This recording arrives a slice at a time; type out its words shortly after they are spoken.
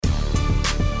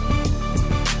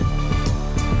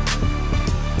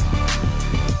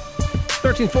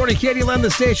1340 KDLM, the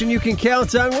station you can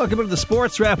count on. Welcome to the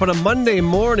Sports Wrap on a Monday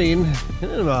morning.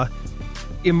 Kind of a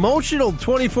emotional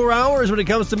 24 hours when it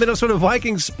comes to Minnesota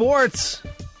Vikings sports.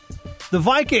 The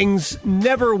Vikings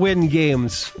never win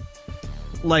games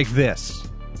like this.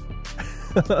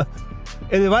 And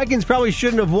the Vikings probably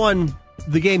shouldn't have won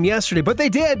the game yesterday, but they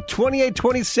did.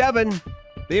 28-27.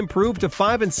 They improved to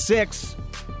 5-6.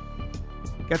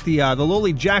 Got the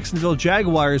lowly Jacksonville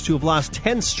Jaguars, who have lost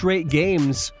 10 straight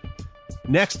games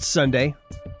next Sunday.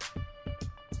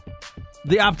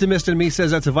 The optimist in me says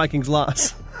that's a Vikings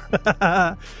loss.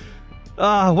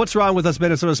 What's wrong with us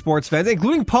Minnesota sports fans,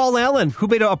 including Paul Allen, who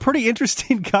made a pretty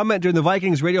interesting comment during the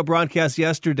Vikings radio broadcast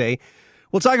yesterday.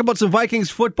 We'll talk about some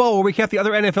Vikings football. We'll recap the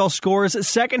other NFL scores.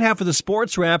 Second half of the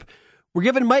Sports Wrap, we're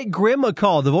giving Mike Grimm a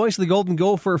call, the voice of the Golden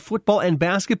Gopher football and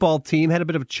basketball team. Had a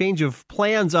bit of a change of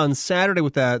plans on Saturday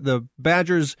with the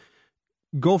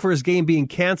Badgers-Gophers game being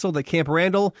canceled at Camp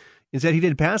Randall. Instead, he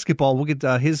did basketball. We'll get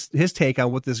his take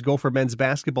on what this Gopher men's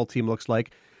basketball team looks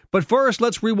like. But first,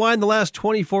 let's rewind the last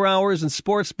 24 hours in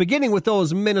sports, beginning with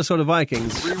those Minnesota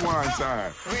Vikings. Rewind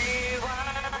time.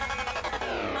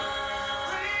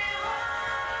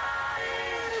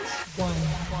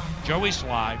 Joey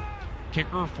Slye,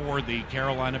 kicker for the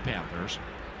Carolina Panthers,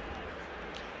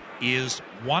 is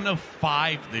 1 of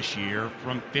 5 this year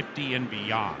from 50 and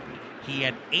beyond. He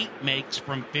had 8 makes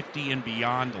from 50 and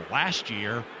beyond last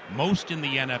year, most in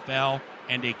the NFL,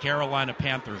 and a Carolina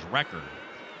Panthers record.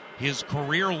 His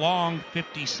career-long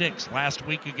 56 last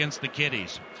week against the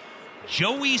Kitties.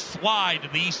 Joey Slye to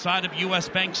the east side of U.S.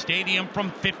 Bank Stadium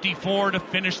from 54 to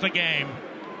finish the game.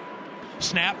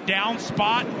 Snap, down,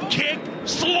 spot, kick,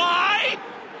 Slye!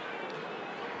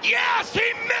 Yes,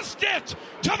 he missed it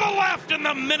to the left, and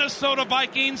the Minnesota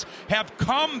Vikings have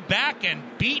come back and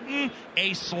beaten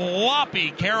a sloppy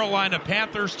Carolina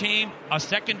Panthers team. A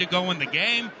second to go in the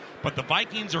game, but the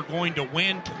Vikings are going to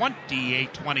win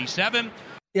 28-27.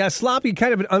 Yeah, sloppy,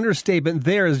 kind of an understatement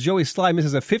there as Joey Slye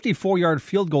misses a 54-yard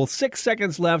field goal. 6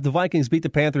 seconds left. The Vikings beat the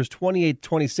Panthers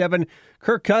 28-27.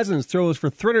 Kirk Cousins throws for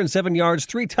 307 yards,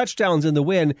 3 touchdowns in the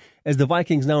win as the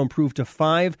Vikings now improve to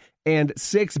 5-6.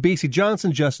 B.C.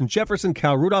 Johnson, Justin Jefferson,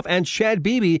 Kyle Rudolph, and Chad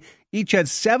Beebe each had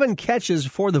 7 catches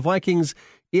for the Vikings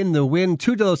in the win.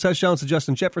 2 of those touchdowns to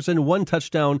Justin Jefferson, 1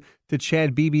 touchdown to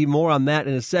Chad Beebe. More on that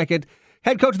in a second.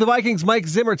 Head coach of the Vikings, Mike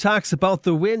Zimmer, talks about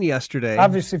the win yesterday.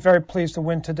 Obviously very pleased to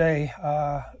win today.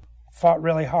 Fought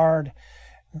really hard.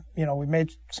 We made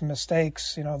some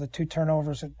mistakes. The 2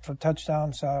 turnovers for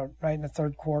touchdowns right in the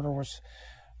third quarter was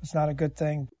not a good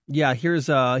thing. Yeah, here's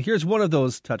one of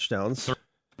those touchdowns.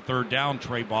 Third down,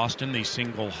 Trey Boston, the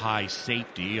single high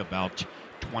safety, about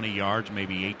 20 yards,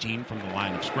 maybe 18 from the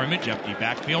line of scrimmage. Empty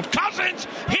backfield. Cousins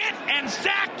hit and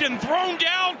sacked and thrown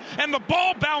down, and the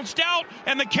ball bounced out,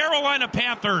 and the Carolina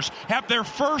Panthers have their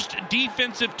first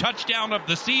defensive touchdown of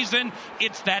the season.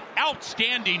 It's that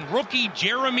outstanding rookie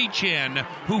Jeremy Chinn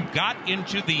who got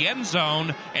into the end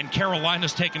zone, and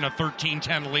Carolina's taken a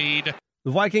 13-10 lead. The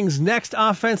Vikings' next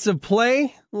offensive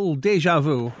play, a little deja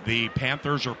vu. The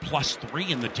Panthers are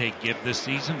 +3 in the take-give this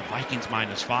season. The Vikings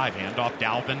 -5. Handoff,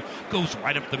 Dalvin goes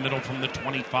right up the middle from the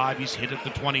 25. He's hit at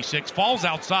the 26. Falls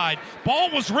outside.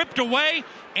 Ball was ripped away,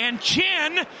 and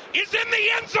Chinn is in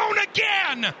the end zone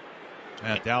again.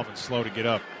 Dalvin's slow to get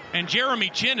up. And Jeremy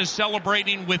Chinn is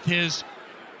celebrating with his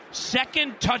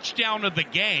second touchdown of the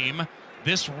game.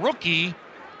 This rookie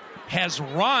has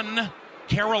run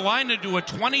Carolina to a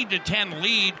 20-10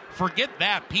 lead. Forget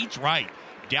that. Pete's right.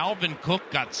 Dalvin Cook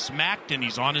got smacked, and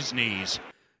he's on his knees.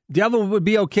 Dalvin would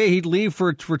be okay. He'd leave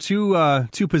for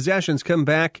two possessions, come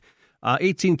back.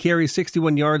 18 carries,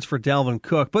 61 yards for Dalvin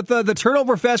Cook. But the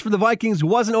turnover fest for the Vikings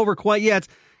wasn't over quite yet.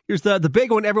 Here's the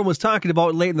big one everyone was talking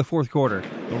about late in the fourth quarter.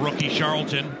 The rookie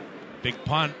Charlton, big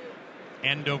punt,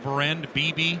 end over end.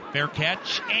 Beebe, fair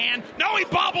catch, and no, he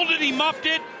bobbled it, he muffed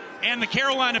it. And the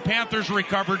Carolina Panthers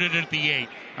recovered it at the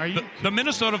 8. The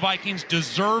Minnesota Vikings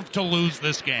deserve to lose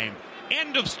this game.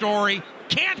 End of story.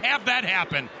 Can't have that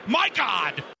happen. My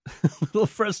God. A little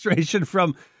frustration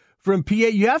from PA.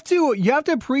 You have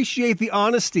to appreciate the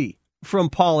honesty from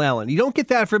Paul Allen. You don't get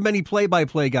that from many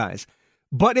play-by-play guys.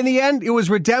 But in the end, it was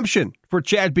redemption for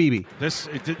Chad Beebe. It's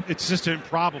just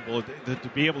improbable to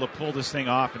be able to pull this thing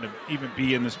off and to even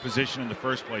be in this position in the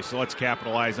first place. So let's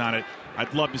capitalize on it.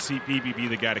 I'd love to see Beebe be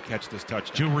the guy to catch this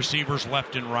touchdown. 2 receivers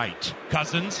left and right.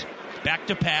 Cousins, back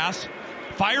to pass.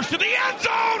 Fires to the end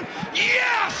zone.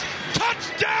 Yes!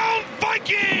 Touchdown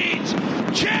Vikings!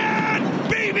 Chad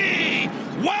Beebe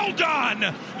Well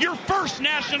done! Your first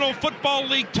National Football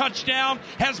League touchdown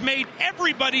has made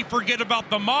everybody forget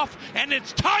about the muff, and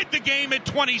it's tied the game at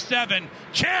 27.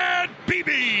 Chad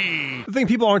Beebe! The thing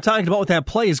people aren't talking about with that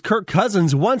play is Kirk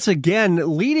Cousins once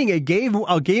again leading a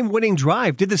game-winning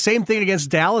drive. Did the same thing against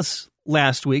Dallas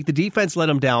last week. The defense let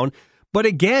him down. But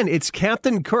again, it's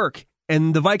Captain Kirk,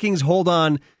 and the Vikings hold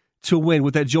on to win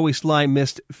with that Joey Sly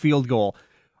missed field goal.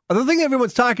 The thing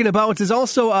everyone's talking about is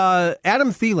also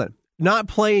Adam Thielen not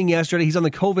playing yesterday. He's on the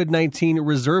COVID-19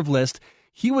 reserve list.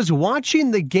 He was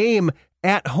watching the game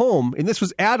at home, and this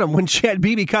was Adam when Chad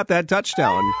Beebe caught that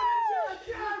touchdown.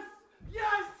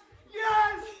 Yes!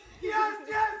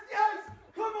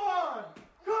 Come on!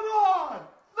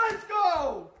 Let's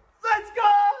go!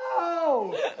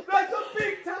 That's a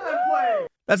big-time play!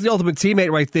 That's the ultimate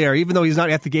teammate right there, even though he's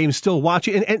not at the game, still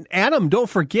watching. And Adam,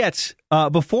 don't forget,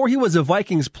 before he was a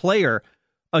Vikings player,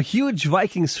 a huge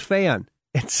Vikings fan.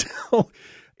 And so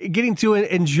getting to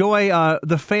enjoy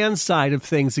the fan side of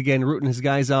things again, rooting his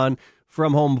guys on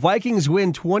from home. Vikings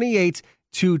win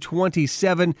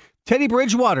 28-27. Teddy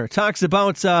Bridgewater talks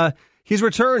about his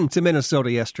return to Minnesota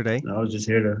yesterday. I was just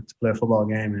here to play a football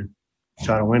game and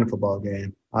try to win a football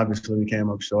game. Obviously, we came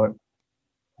up short,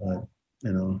 but,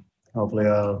 hopefully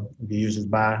we can use this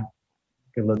bye,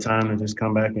 give a little time to just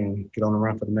come back and get on the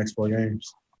run for the next 4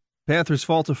 games. Panthers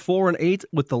fall to 4-8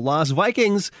 with the loss.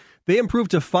 Vikings, they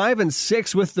improved to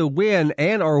 5-6 with the win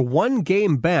and are 1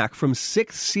 game back from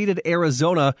 6th-seeded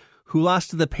Arizona, who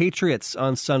lost to the Patriots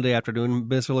on Sunday afternoon.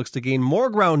 Minnesota looks to gain more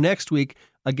ground next week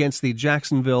against the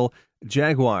Jacksonville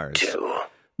Jaguars.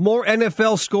 More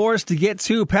NFL scores to get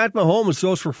to. Pat Mahomes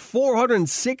throws for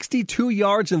 462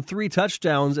 yards and 3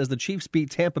 touchdowns as the Chiefs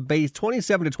beat Tampa Bay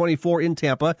 27-24 in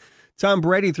Tampa. Tom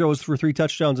Brady throws for 3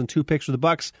 touchdowns and 2 picks for the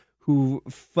Bucs, who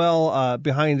fell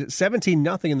behind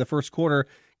 17-0 in the first quarter.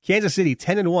 Kansas City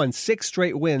 10-1, 6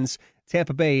 straight wins.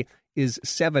 Tampa Bay is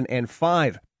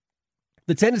 7-5.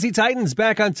 The Tennessee Titans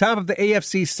back on top of the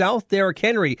AFC South. Derrick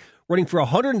Henry running for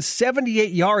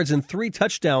 178 yards and 3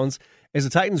 touchdowns as the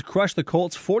Titans crush the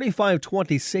Colts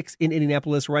 45-26 in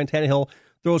Indianapolis. Ryan Tannehill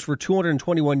throws for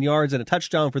 221 yards and a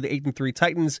touchdown for the 8-3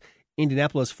 Titans.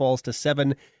 Indianapolis falls to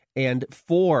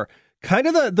 7-4. Kind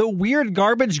of the weird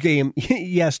garbage game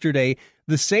yesterday.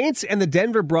 The Saints and the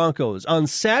Denver Broncos. On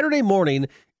Saturday morning,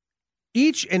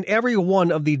 each and every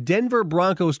one of the Denver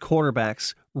Broncos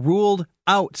quarterbacks ruled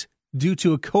out due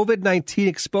to a COVID-19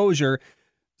 exposure.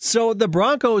 So the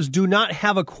Broncos do not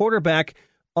have a quarterback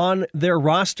on their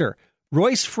roster.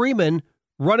 Royce Freeman,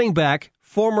 running back,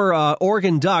 former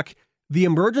Oregon Duck, the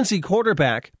emergency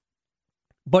quarterback.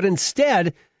 But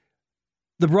instead,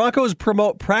 the Broncos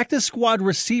promote practice squad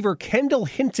receiver Kendall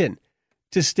Hinton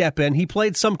to step in. He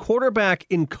played some quarterback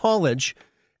in college.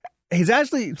 He's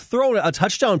actually thrown a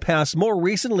touchdown pass more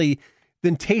recently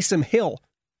than Taysom Hill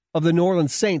of the New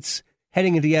Orleans Saints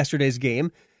heading into yesterday's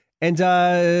game. And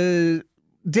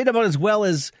did about as well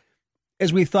as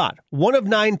we thought. 1 of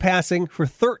 9 passing for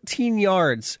 13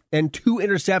 yards and 2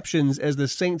 interceptions as the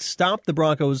Saints stopped the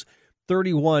Broncos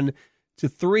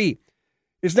 31-3.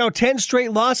 It's now 10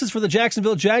 straight losses for the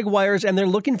Jacksonville Jaguars, and they're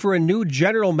looking for a new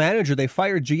general manager. They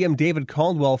fired GM David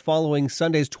Caldwell following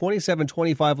Sunday's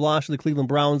 27-25 loss to the Cleveland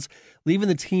Browns, leaving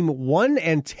the team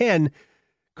 1-10.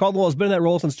 Caldwell has been in that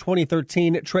role since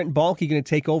 2013. Trent Baalke going to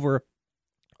take over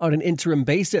on an interim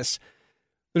basis.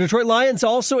 The Detroit Lions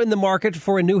also in the market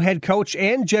for a new head coach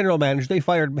and general manager. They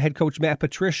fired head coach Matt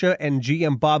Patricia and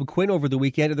GM Bob Quinn over the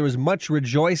weekend. There was much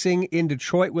rejoicing in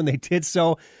Detroit when they did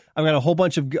so. I've got a whole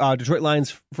bunch of Detroit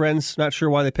Lions friends. Not sure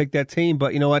why they picked that team,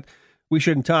 but you know what? We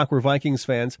shouldn't talk. We're Vikings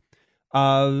fans.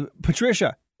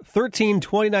 Patricia,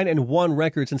 13-29-1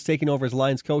 record since taking over as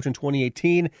Lions coach in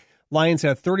 2018. Lions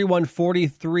have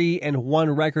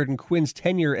 31-43-1 record in Quinn's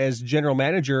tenure as general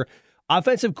manager.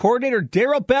 Offensive coordinator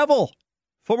Darrell Bevell,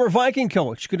 former Viking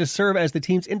coach, going to serve as the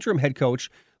team's interim head coach.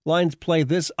 Lions play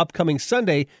this upcoming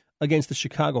Sunday against the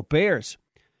Chicago Bears.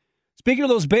 Speaking of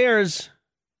those Bears,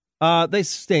 they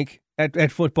stink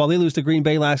at football. They lose to Green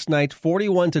Bay last night,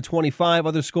 41-25.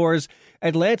 Other scores: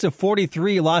 Atlanta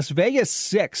 43, Las Vegas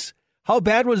 6. How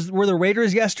bad were the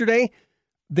Raiders yesterday?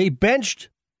 They benched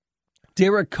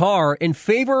Derek Carr in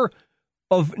favor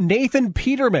of Nathan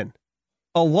Peterman,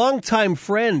 a longtime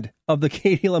friend of the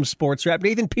KDLM Sports Wrap.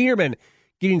 Nathan Peterman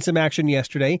getting some action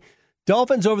yesterday.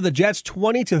 Dolphins over the Jets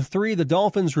 20-3. The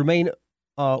Dolphins remain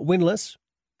winless.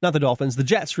 Not the Dolphins. The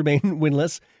Jets remain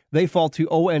winless. They fall to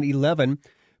 0-11.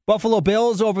 Buffalo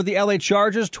Bills over the LA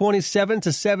Chargers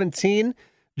 27-17.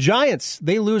 Giants,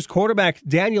 they lose quarterback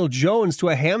Daniel Jones to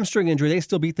a hamstring injury. They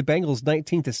still beat the Bengals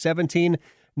 19-17.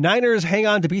 Niners hang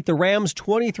on to beat the Rams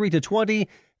 23-20.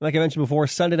 Like I mentioned before,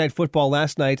 Sunday Night Football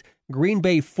last night, Green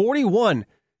Bay 41,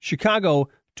 Chicago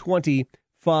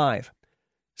 25.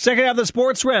 Second half of the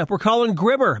Sports Wrap, we're calling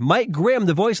Grimmer, Mike Grimm,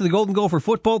 the voice of the Golden Gopher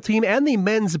football team and the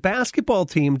men's basketball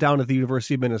team down at the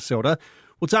University of Minnesota.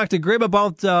 We'll talk to Grimm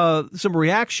about some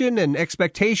reaction and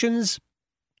expectations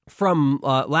from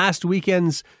last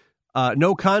weekend's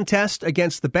no contest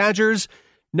against the Badgers.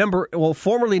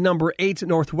 Formerly number 8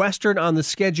 Northwestern on the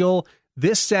schedule.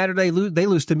 This Saturday, they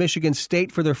lose to Michigan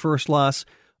State for their first loss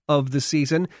of the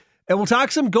season. And we'll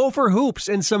talk some Gopher hoops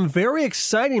and some very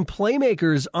exciting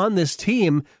playmakers on this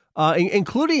team,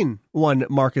 including one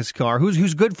Marcus Carr,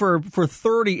 who's good for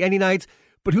 30 any night.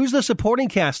 But who's the supporting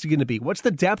cast going to be? What's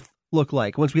the depth look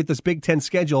like once we hit this Big Ten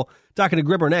schedule? Talking to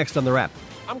Grimmer next on The Wrap.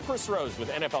 I'm Chris Rose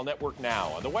with NFL Network Now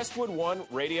on the Westwood One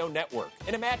Radio Network.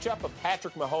 In a matchup of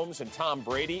Patrick Mahomes and Tom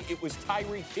Brady, it was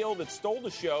Tyreek Hill that stole the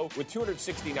show with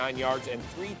 269 yards and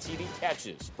 3 TD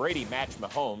catches. Brady matched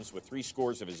Mahomes with 3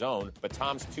 scores of his own, but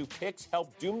Tom's 2 picks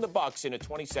helped doom the Bucs in a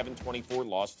 27-24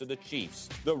 loss to the Chiefs.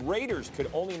 The Raiders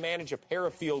could only manage a pair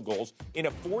of field goals in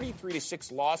a 43-6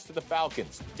 loss to the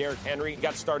Falcons. Derrick Henry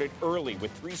got started early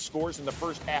with 3 scores in the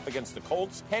first half against the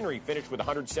Colts. Henry finished with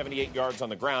 178 yards on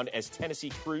the ground as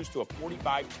Tennessee cruised to a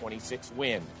 45-26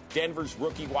 win. Denver's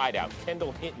rookie wideout,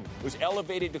 Kendall Hinton, was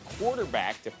elevated to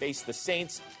quarterback to face the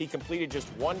Saints. He completed just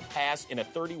 1 pass in a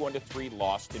 31-3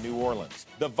 loss to New Orleans.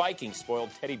 The Vikings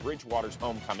spoiled Teddy Bridgewater's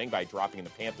homecoming by dropping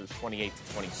the Panthers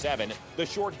 28-27. The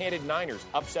shorthanded Niners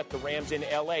upset the Rams in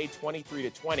L.A.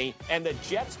 23-20, and the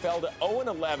Jets fell to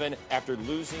 0-11 after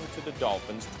losing to the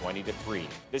Dolphins 20-3.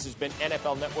 This has been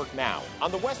NFL Network Now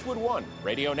on the Westwood One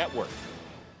Radio Network.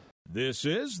 This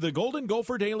is the Golden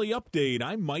Gopher Daily Update.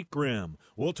 I'm Mike Grimm.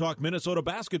 We'll talk Minnesota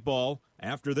basketball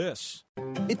after this.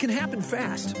 It can happen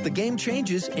fast. The game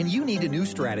changes, and you need a new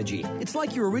strategy. It's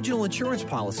like your original insurance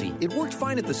policy. It worked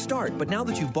fine at the start, but now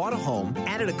that you've bought a home,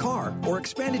 added a car, or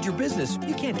expanded your business,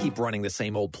 you can't keep running the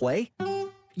same old play.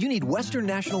 You need Western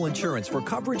National Insurance for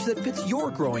coverage that fits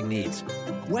your growing needs.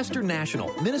 Western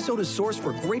National, Minnesota's source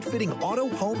for great-fitting auto,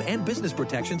 home, and business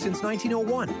protection since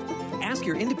 1901. Ask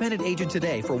your independent agent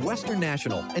today for Western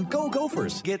National, and go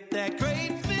Gophers. Get that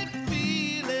great fit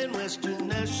feeling, Western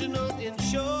National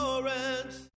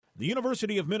Insurance. The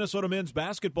University of Minnesota men's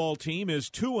basketball team is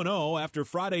 2-0 after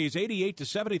Friday's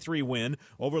 88-73 win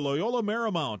over Loyola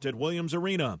Marymount at Williams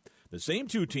Arena. The same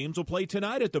 2 teams will play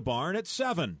tonight at the Barn at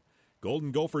 7.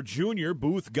 Golden Gopher Jr.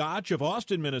 Booth Gotch of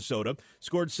Austin, Minnesota,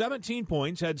 scored 17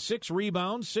 points, had 6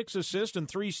 rebounds, 6 assists, and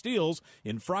 3 steals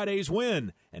in Friday's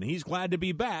win, and he's glad to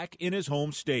be back in his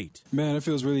home state. Man, it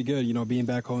feels really good, being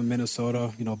back home in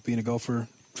Minnesota, being a Gopher,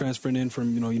 transferring in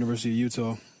from, University of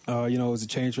Utah. It was a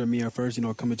change for me at first,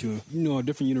 coming to, a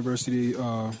different university,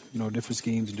 different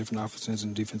schemes and different offenses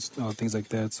and defense, things like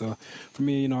that. So for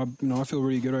me, I feel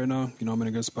really good right now. I'm in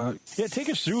a good spot. Yeah, take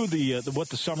us through the what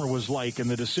the summer was like and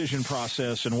the decision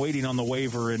process and waiting on the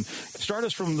waiver, and start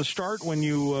us from the start when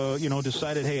you,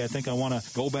 decided, hey, I think I want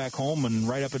to go back home, and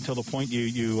right up until the point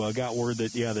you got word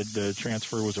that, that the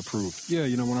transfer was approved. Yeah,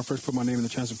 when I first put my name in the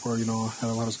transfer portal, I had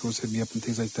a lot of schools hit me up and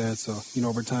things like that. So,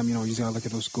 over time, you just got to look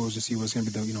at those schools to see what's going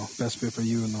to be the, best fit for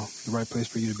you and the right place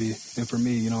for you to be. And for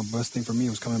me, best thing for me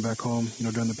was coming back home,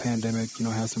 during the pandemic,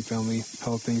 had some family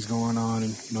health things going on,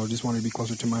 and, just wanted to be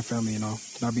closer to my family,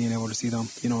 not being able to see them,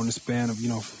 in the span of,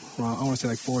 around, I want to say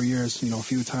like 4 years, a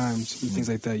few times and things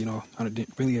like that, I didn't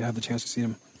really have the chance to see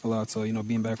them a lot. So,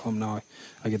 being back home now,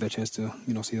 I get that chance to,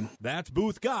 see them. That's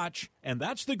Booth Gotch, and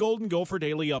that's the Golden Gopher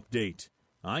Daily Update.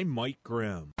 I'm Mike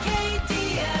Grimm.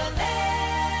 KDLM.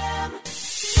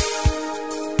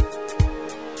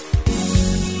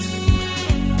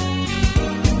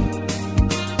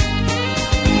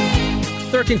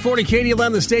 1340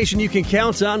 KDLM, the station you can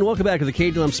count on. Welcome back to the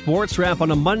KDLM Sports Wrap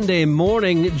on a Monday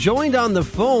morning. Joined on the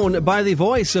phone by the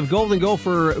voice of Golden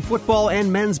Gopher football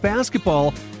and men's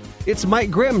basketball. It's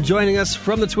Mike Grimm joining us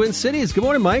from the Twin Cities. Good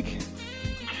morning, Mike.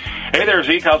 Hey there,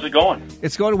 Zeke. How's it going?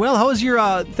 It's going well. How was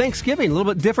your Thanksgiving? A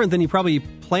little bit different than you probably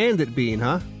planned it being,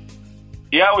 huh?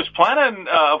 Yeah, I was planning,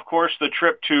 of course, the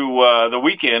trip to the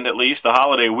weekend, at least the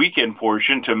holiday weekend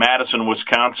portion, to Madison,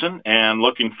 Wisconsin, and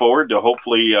looking forward to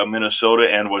hopefully Minnesota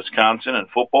and Wisconsin and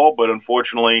football. But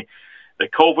unfortunately, the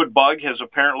COVID bug has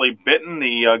apparently bitten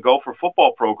the Gopher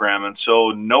football program, and so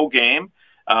no game.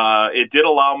 It did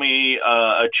allow me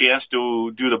a chance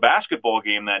to do the basketball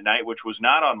game that night, which was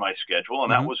not on my schedule,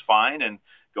 and that was fine. And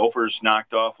Gophers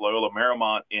knocked off Loyola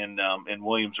Marymount in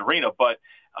Williams Arena, but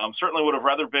certainly would have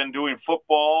rather been doing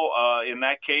football in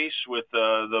that case with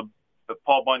the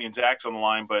Paul Bunyan's axe on the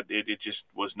line, but it just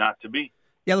was not to be.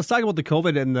 Yeah, let's talk about the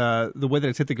COVID and the way that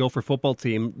it's hit the Gopher football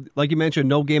team. Like you mentioned,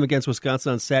 no game against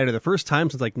Wisconsin on Saturday. The first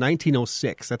time since like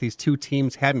 1906 that these two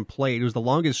teams hadn't played. It was the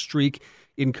longest streak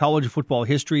in college football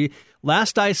history.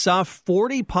 Last I saw,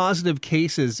 40 positive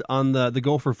cases on the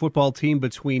Gopher football team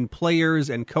between players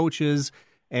and coaches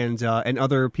and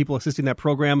other people assisting that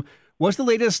program. What's the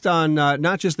latest on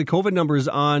not just the COVID numbers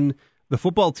on the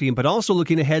football team, but also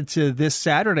looking ahead to this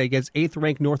Saturday against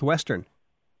 8th-ranked Northwestern?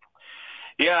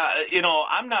 Yeah,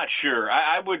 I'm not sure.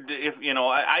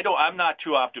 I'm not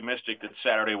too optimistic that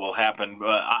Saturday will happen.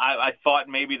 I thought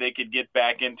maybe they could get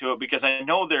back into it because I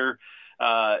know they're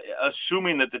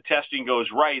assuming that the testing goes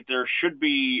right. There should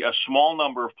be a small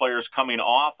number of players coming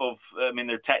off of,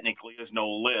 there technically is no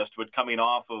list, but coming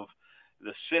off of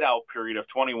the sit-out period of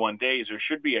 21 days, there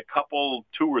should be a couple,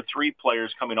 2 or 3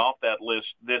 players coming off that list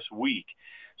this week.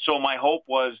 So my hope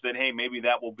was that, hey, maybe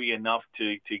that will be enough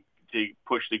to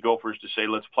push the Gophers to say,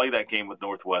 let's play that game with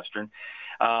Northwestern.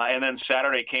 And then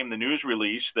Saturday came the news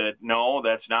release that, no,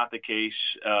 that's not the case.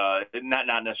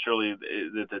 Not necessarily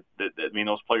that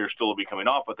those players still will be coming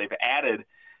off, but they've added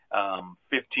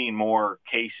 15 more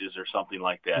cases or something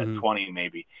like that, 20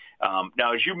 maybe.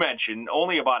 Now, as you mentioned,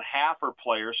 only about half are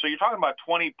players. So you're talking about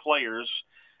 20 players,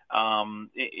 in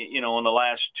the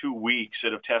last 2 weeks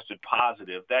that have tested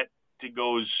positive. That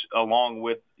goes along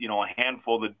with, a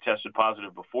handful that tested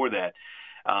positive before that.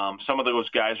 Some of those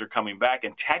guys are coming back,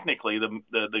 and technically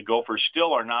the Gophers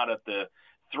still are not at the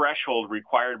threshold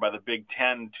required by the Big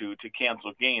Ten to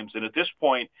cancel games. And at this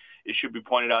point, it should be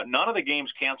pointed out, none of the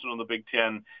games canceled in the Big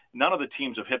Ten, none of the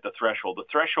teams have hit the threshold. The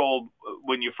threshold,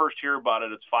 when you first hear about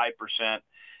it, it's 5%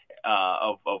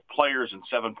 of players and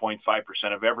 7.5%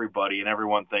 of everybody, and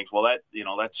everyone thinks, well,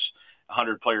 that's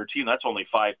 100-player team, that's only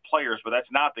 5 players, but that's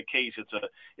not the case.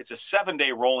 It's a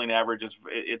 7-day rolling average.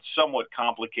 It's somewhat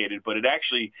complicated, but it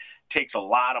actually takes a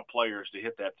lot of players to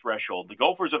hit that threshold. The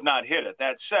Gophers have not hit it.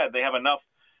 That said, they have enough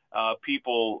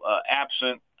people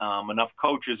absent, enough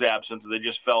coaches absent that they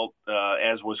just felt,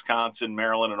 as Wisconsin,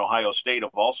 Maryland, and Ohio State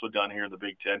have also done here in the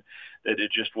Big Ten, that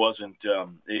it just wasn't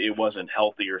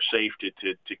healthy or safe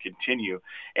to continue.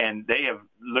 And they have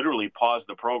literally paused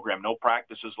the program. No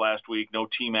practices last week, no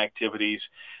team activities.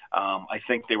 I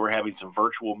think they were having some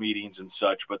virtual meetings and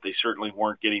such, but they certainly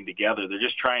weren't getting together. They're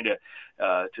just trying to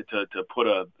put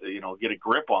get a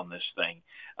grip on this thing.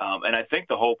 And I think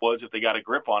the hope was if they got a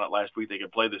grip on it last week, they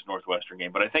could play this Northwestern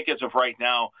game. But I think as of right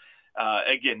now,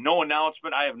 again, no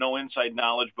announcement. I have no inside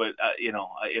knowledge, but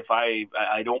if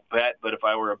I don't bet, but if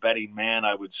I were a betting man,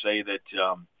 I would say that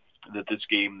this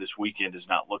game this weekend is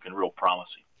not looking real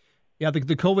promising. Yeah, the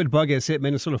COVID bug has hit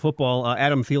Minnesota football.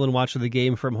 Adam Thielen watched the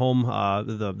game from home,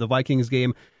 the Vikings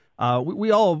game.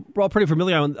 We're all pretty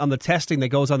familiar on the testing that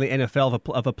goes on the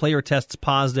NFL. If a player tests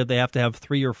positive, they have to have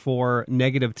 3 or 4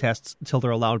 negative tests until they're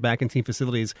allowed back in team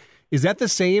facilities. Is that the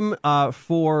same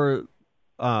for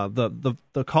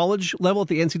the college level, at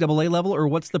the NCAA level, or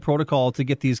what's the protocol to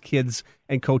get these kids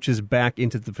and coaches back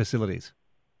into the facilities?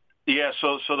 Yeah,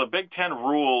 so the Big Ten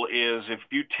rule is if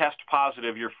you test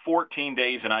positive, you're 14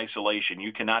 days in isolation.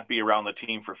 You cannot be around the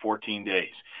team for 14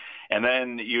 days. And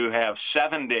then you have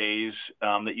 7 days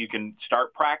that you can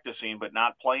start practicing but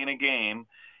not playing a game.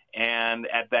 And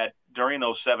during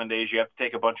those 7 days, you have to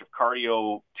take a bunch of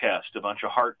cardio tests, a bunch of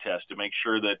heart tests to make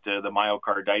sure that the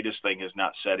myocarditis thing has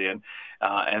not set in.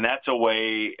 And that's a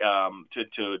way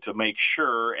to make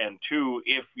sure. And 2,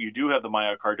 if you do have the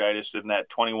myocarditis, then that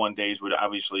 21 days would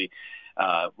obviously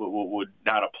would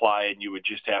not apply, and you would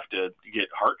just have to get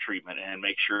heart treatment and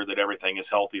make sure that everything is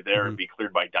healthy there and be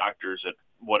cleared by doctors at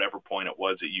whatever point it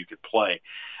was that you could play.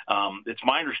 It's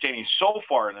my understanding so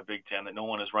far in the Big Ten that no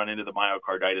one has run into the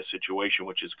myocarditis situation,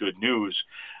 which is good news.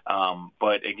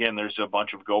 But again, there's a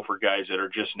bunch of Gopher guys that are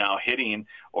just now hitting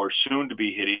or soon to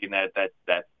be hitting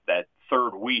that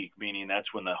third week, meaning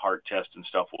that's when the heart test and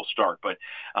stuff will start. But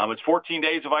it's 14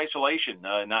 days of isolation.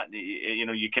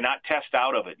 You cannot test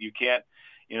out of it. You can't,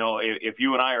 if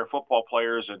you and I are football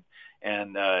players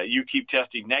and you keep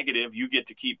testing negative, you get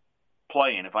to keep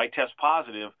playing. If I test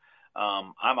positive,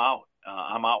 I'm out.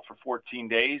 I'm out for 14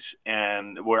 days,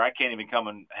 and where I can't even come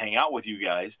and hang out with you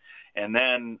guys. And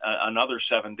then another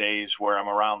 7 days where I'm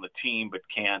around the team but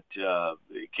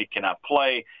cannot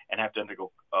play and have to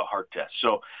undergo a heart test.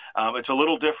 So it's a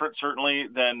little different certainly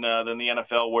than the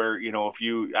NFL, where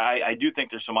I do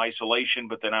think there's some isolation,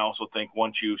 but then I also think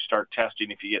once you start testing,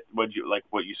 if you get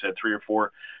what you said, 3 or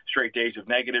 4 straight days of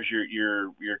negatives,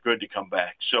 you're good to come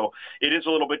back. So it is a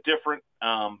little bit different,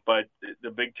 but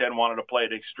the Big Ten wanted to play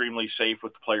it extremely safe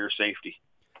with the player safety.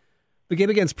 The game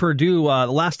against Purdue, the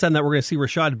last time that we're going to see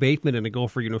Rashad Bateman in a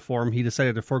Gopher uniform, he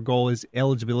decided to forego his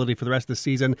eligibility for the rest of the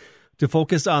season to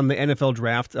focus on the NFL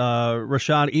draft.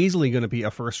 Rashad easily going to be a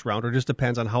first-rounder. Just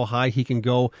depends on how high he can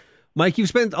go. Mike, you've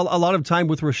spent a lot of time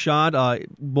with Rashad,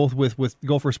 both with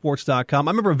GopherSports.com.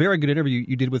 I remember a very good interview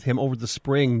you did with him over the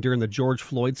spring during the George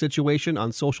Floyd situation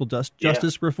on social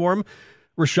justice reform.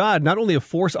 Rashad, not only a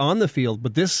force on the field,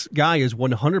 but this guy is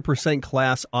 100%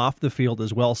 class off the field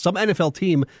as well. Some NFL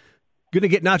team going to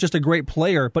get not just a great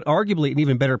player, but arguably an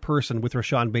even better person with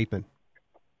Rashad Bateman.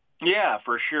 Yeah,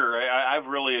 for sure. I've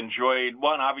really enjoyed,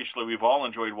 obviously we've all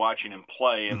enjoyed watching him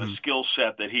play and the skill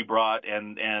set that he brought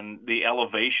and the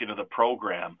elevation of the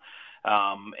program.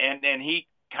 And he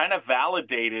kind of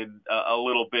validated a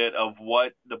little bit of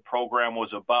what the program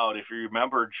was about. If you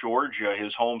remember, Georgia,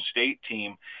 his home state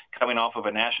team, coming off of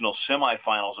a national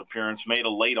semifinals appearance, made a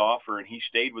late offer, and he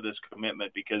stayed with his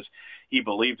commitment because he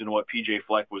believed in what P.J.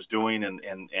 Fleck was doing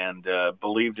and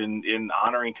believed in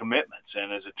honoring commitments.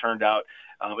 And as it turned out,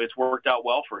 it's worked out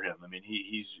well for him. I mean,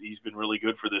 he's been really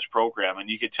good for this program, and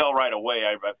you could tell right away.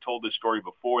 I've told this story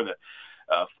before that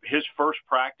his first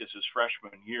practice his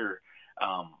freshman year,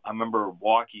 I remember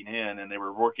walking in and they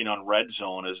were working on red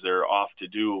zone as they're off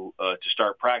to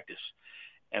start practice.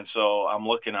 And so I'm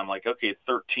looking, I'm like, okay,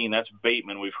 13, that's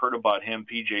Bateman. We've heard about him.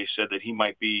 PJ said that he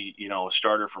might be, a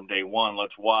starter from day one.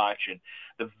 Let's watch. And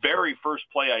the very first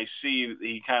play I see,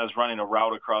 he kind of is running a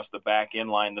route across the back end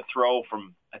line. The throw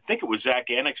from, I think it was Zach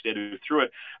Annexstad who threw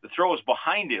it. The throw was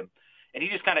behind him. And he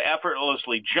just kind of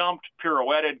effortlessly jumped,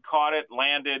 pirouetted, caught it,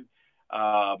 landed,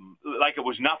 like it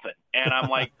was nothing. And I'm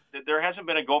like, there hasn't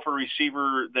been a Gopher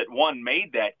receiver that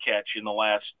made that catch in the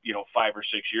last, 5 or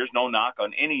 6 years. No knock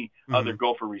on any other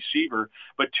Gopher receiver,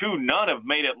 but two, none have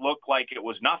made it look like it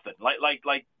was nothing.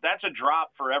 Like that's a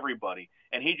drop for everybody.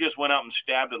 And he just went up and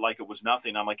stabbed it like it was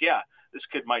nothing. I'm like, yeah, this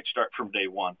kid might start from day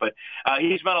one. But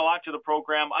he's meant a lot to the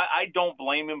program. I don't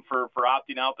blame him for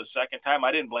opting out the second time.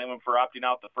 I didn't blame him for opting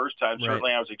out the first time. Right.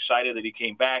 Certainly I was excited that he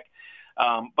came back.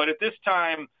 But at this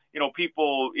time,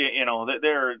 people,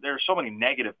 there are so many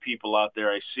negative people out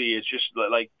there I see. It's just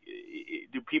like,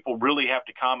 do people really have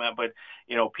to comment? But,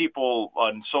 people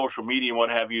on social media and what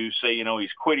have you say,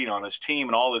 he's quitting on his team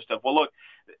and all this stuff. Well, look,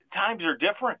 times are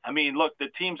different. I mean, look, the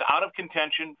team's out of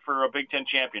contention for a Big Ten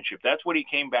championship. That's what he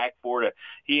came back for.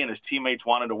 He and his teammates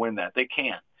wanted to win that. They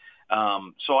can't.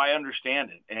 So I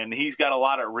understand it. And he's got a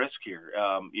lot at risk here,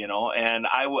 and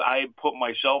I put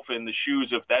myself in the shoes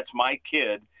if that's my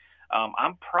kid.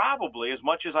 I'm probably, as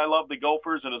much as I love the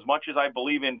Gophers and as much as I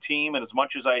believe in team and as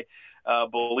much as I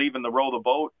believe in the row the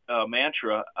boat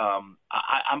mantra,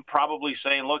 I'm probably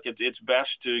saying, look, it's best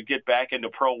to get back into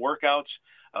pro workouts,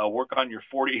 work on your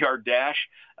 40-yard dash.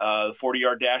 The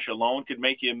 40-yard dash alone could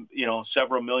make you,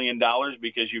 several $1 million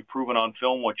because you've proven on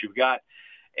film what you've got.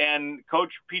 And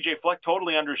Coach P.J. Fleck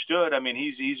totally understood. I mean,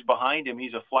 he's behind him.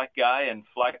 He's a Fleck guy, and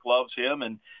Fleck loves him,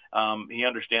 and he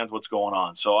understands what's going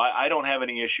on. So I don't have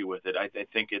any issue with it. I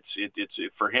think it's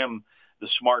for him the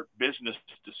smart business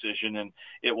decision, and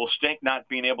it will stink not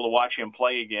being able to watch him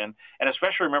play again. And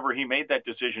especially remember, he made that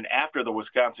decision after the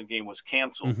Wisconsin game was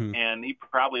canceled, and he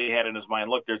probably had in his mind,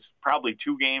 look, there's probably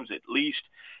 2 games at least.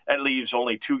 That leaves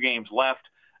only 2 games left.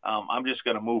 I'm just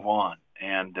going to move on,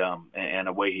 and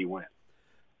away he went.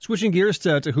 Switching gears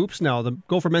to hoops now, the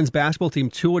Gopher men's basketball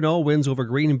team 2-0 wins over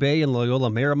Green Bay and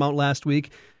Loyola Marymount last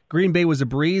week. Green Bay was a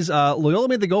breeze. Loyola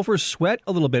made the Gophers sweat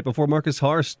a little bit before Marcus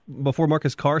Carr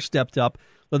stepped up,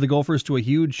 led the Gophers to a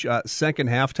huge second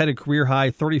half, tied a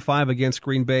career-high 35 against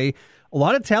Green Bay. A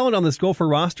lot of talent on this Gopher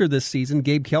roster this season.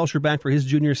 Gabe Kelscher back for his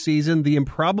junior season. The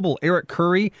improbable Eric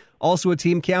Curry, also a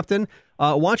team captain.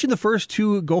 Watching the first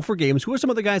 2 Gopher games, who are some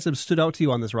of the guys that have stood out to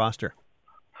you on this roster?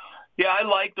 Yeah, I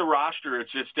like the roster.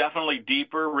 It's definitely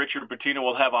deeper. Richard Pitino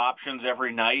will have options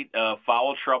every night.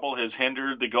 Foul trouble has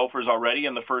hindered the Gophers already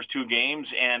in the first 2 games,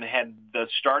 and had the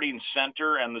starting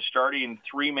center and the starting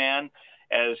 3-man,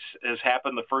 as has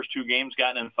happened the first 2 games,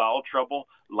 gotten in foul trouble.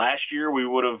 Last year, we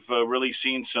would have really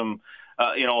seen some,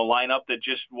 a lineup that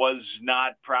just was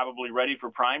not probably ready for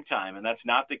prime time, and that's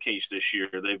not the case this year.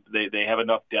 They have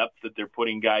enough depth that they're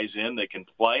putting guys in that can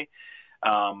play.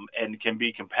 And can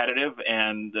be competitive,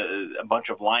 and a bunch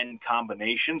of line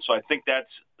combinations. So I think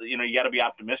that's, you got to be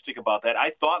optimistic about that.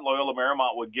 I thought Loyola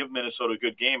Marymount would give Minnesota a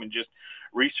good game, and just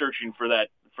researching for that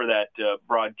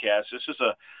broadcast, this is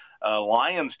a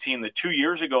Lions team that 2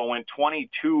 years ago went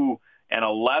 22-11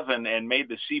 and made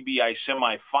the CBI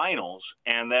semifinals,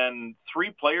 and then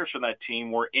 3 players from that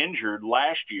team were injured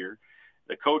last year.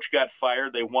 The coach got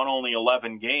fired. They won only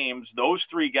 11 games. Those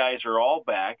 3 guys are all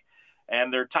back.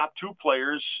 And their top 2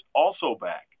 players also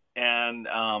back. And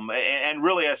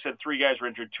really, I said 3 guys were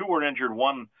injured. 2 were injured.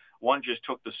 One just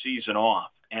took the season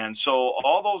off. And so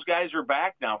all those guys are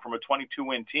back now from a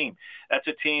 22-win team. That's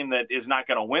a team that is not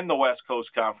going to win the West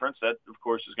Coast Conference. That, of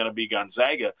course, is going to be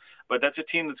Gonzaga. But that's a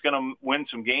team that's going to win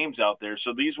some games out there.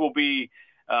 So these will be,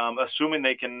 assuming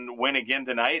they can win again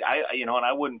tonight, and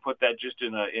I wouldn't put that just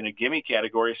in a gimme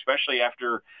category, especially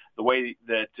after the way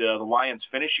that the Lions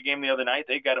finished the game the other night.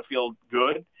 They've got to feel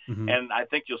good. Mm-hmm. And I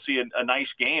think you'll see a nice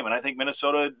game. And I think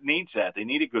Minnesota needs that. They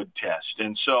need a good test.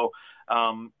 And so,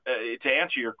 to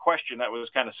answer your question, that was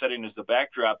kind of setting as the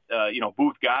backdrop.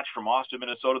 Booth Gotch from Austin,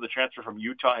 Minnesota, the transfer from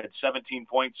Utah, had 17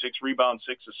 points, 6 rebounds,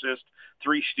 6 assists,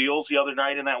 3 steals the other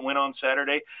night in that win on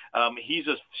Saturday. He's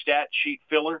a stat sheet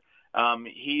filler.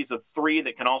 He's a 3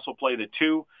 that can also play the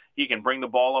 2. He can bring the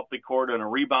ball up the court in a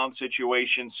rebound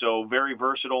situation. So very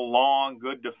versatile, long,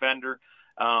 good defender.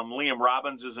 Liam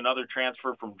Robbins is another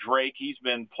transfer from Drake. He's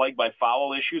been plagued by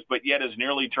foul issues, but yet has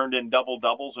nearly turned in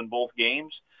double-doubles in both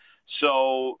games.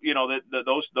 So,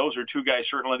 those are 2 guys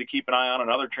certainly to keep an eye on.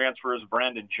 Another transfer is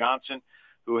Brandon Johnson,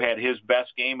 who had his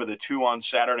best game of the 2 on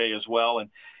Saturday as well. And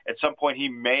at some point he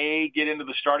may get into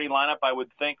the starting lineup, I would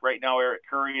think. Right now Eric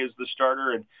Curry is the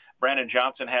starter, and Brandon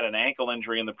Johnson had an ankle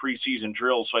injury in the preseason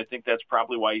drill, so I think that's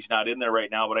probably why he's not in there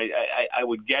right now. But I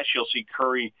would guess you'll see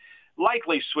Curry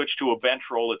likely switch to a bench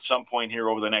role at some point here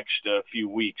over the next few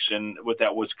weeks. And with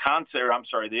that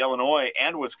the Illinois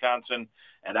and Wisconsin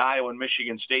and Iowa and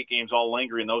Michigan State games all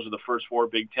lingering, those are the first 4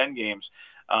 Big Ten games.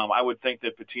 I would think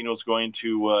that Pitino's going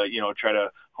to, try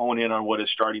to hone in on what his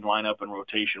starting lineup and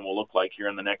rotation will look like here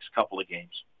in the next couple of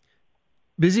games.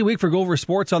 Busy week for Gopher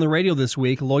Sports on the radio this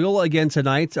week. Loyola again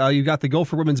tonight. You've got the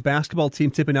Gopher women's basketball team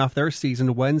tipping off their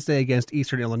season Wednesday against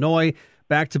Eastern Illinois.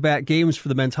 Back-to-back games for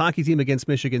the men's hockey team against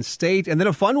Michigan State. And then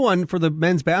a fun one for the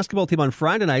men's basketball team on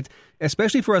Friday night,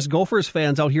 especially for us Gophers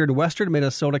fans out here in western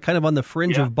Minnesota, kind of on the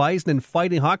fringe of Bison and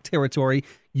Fighting Hawk territory.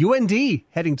 UND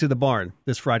heading to the barn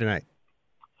this Friday night.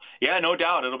 Yeah, no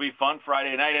doubt. It'll be fun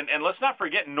Friday night. And let's not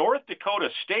forget, North Dakota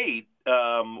State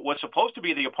was supposed to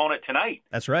be the opponent tonight.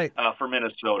 That's right. For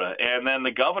Minnesota. And then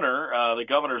the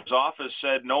governor's office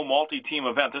said no multi-team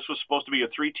event. This was supposed to be a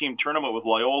 3-team tournament with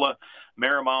Loyola,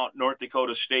 Marymount, North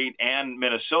Dakota State, and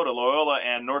Minnesota. Loyola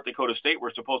and North Dakota State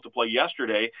were supposed to play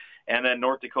yesterday, and then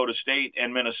North Dakota State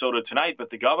and Minnesota tonight. But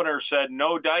the governor said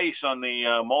no dice on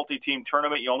the multi-team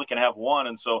tournament. You only can have one.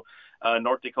 And so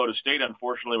North Dakota State,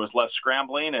 unfortunately, was left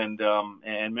scrambling, and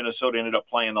Minnesota ended up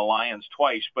playing the Lions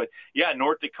twice. But, yeah,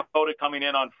 North Dakota coming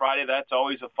in on Friday, that's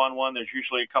always a fun one. There's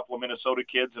usually a couple of Minnesota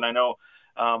kids, and I know,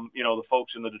 the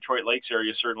folks in the Detroit Lakes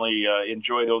area certainly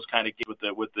enjoy those kind of games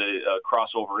with the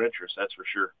crossover interest, that's for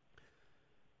sure.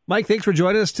 Mike, thanks for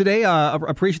joining us today.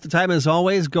 Appreciate the time as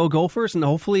always. Go Gophers, and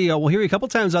hopefully we'll hear you a couple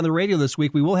times on the radio this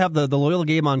week. We will have the Loyola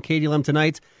game on KDLM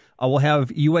tonight. We'll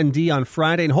have UND on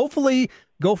Friday, and hopefully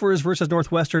Gophers versus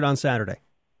Northwestern on Saturday.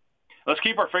 Let's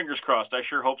keep our fingers crossed. I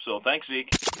sure hope so. Thanks, Zeke.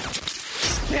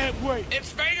 Can't wait.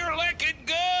 It's finger licking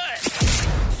good.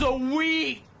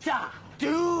 Sweet,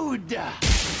 dude.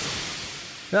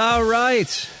 All right.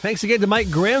 Thanks again to Mike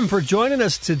Grimm for joining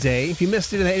us today. If you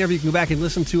missed it in that interview, you can go back and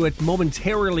listen to it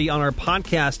momentarily on our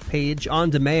podcast page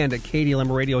on demand at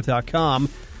KDLMradio.com.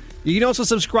 You can also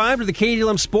subscribe to the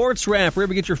KDLM Sports Wrap,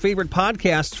 wherever you get your favorite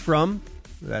podcasts from.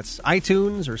 That's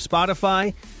iTunes or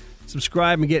Spotify.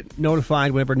 Subscribe and get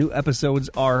notified whenever new episodes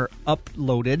are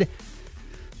uploaded.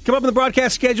 Come up in the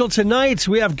broadcast schedule tonight,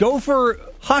 we have Gopher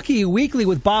Hockey Weekly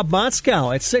with Bob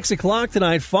Motzkow at 6 o'clock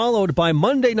tonight, followed by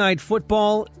Monday Night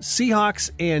Football,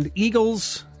 Seahawks and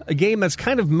Eagles, a game that's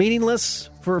kind of meaningless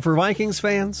for Vikings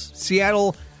fans.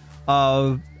 Seattle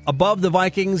above the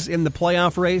Vikings in the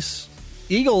playoff race.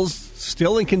 Eagles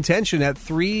still in contention at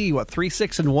 3-6-1,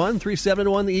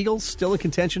 3-7-1. The Eagles still in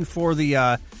contention for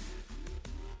the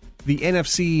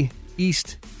NFC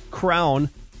East crown.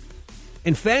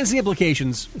 And fantasy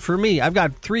implications for me, I've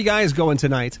got 3 guys going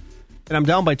tonight, and I'm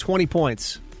down by 20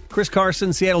 points. Chris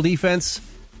Carson, Seattle defense.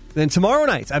 Then tomorrow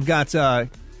night, I've got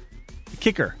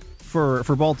kicker for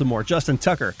Baltimore, Justin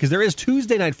Tucker, because there is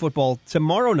Tuesday Night Football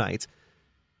tomorrow night.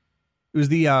 It was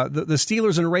the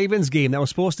Steelers and Ravens game that was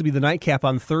supposed to be the nightcap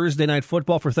on Thursday Night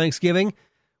Football for Thanksgiving.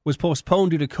 Was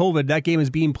postponed due to COVID. That game is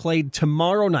being played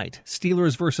tomorrow night.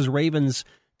 Steelers versus Ravens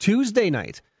Tuesday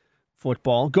Night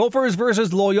Football. Gophers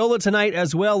versus Loyola tonight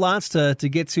as well. Lots to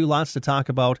get to, lots to talk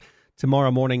about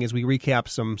tomorrow morning as we recap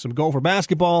some Gopher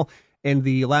basketball and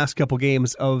the last couple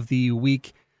games of the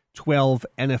Week 12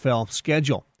 NFL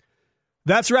schedule.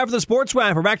 That's a wrap for the Sports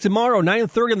Wrap. We're back tomorrow,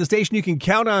 9:30 on the station you can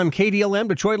count on, KDLM,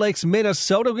 Detroit Lakes,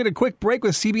 Minnesota. We'll get a quick break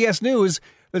with CBS News.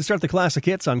 Let's start the Classic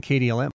Hits on KDLM.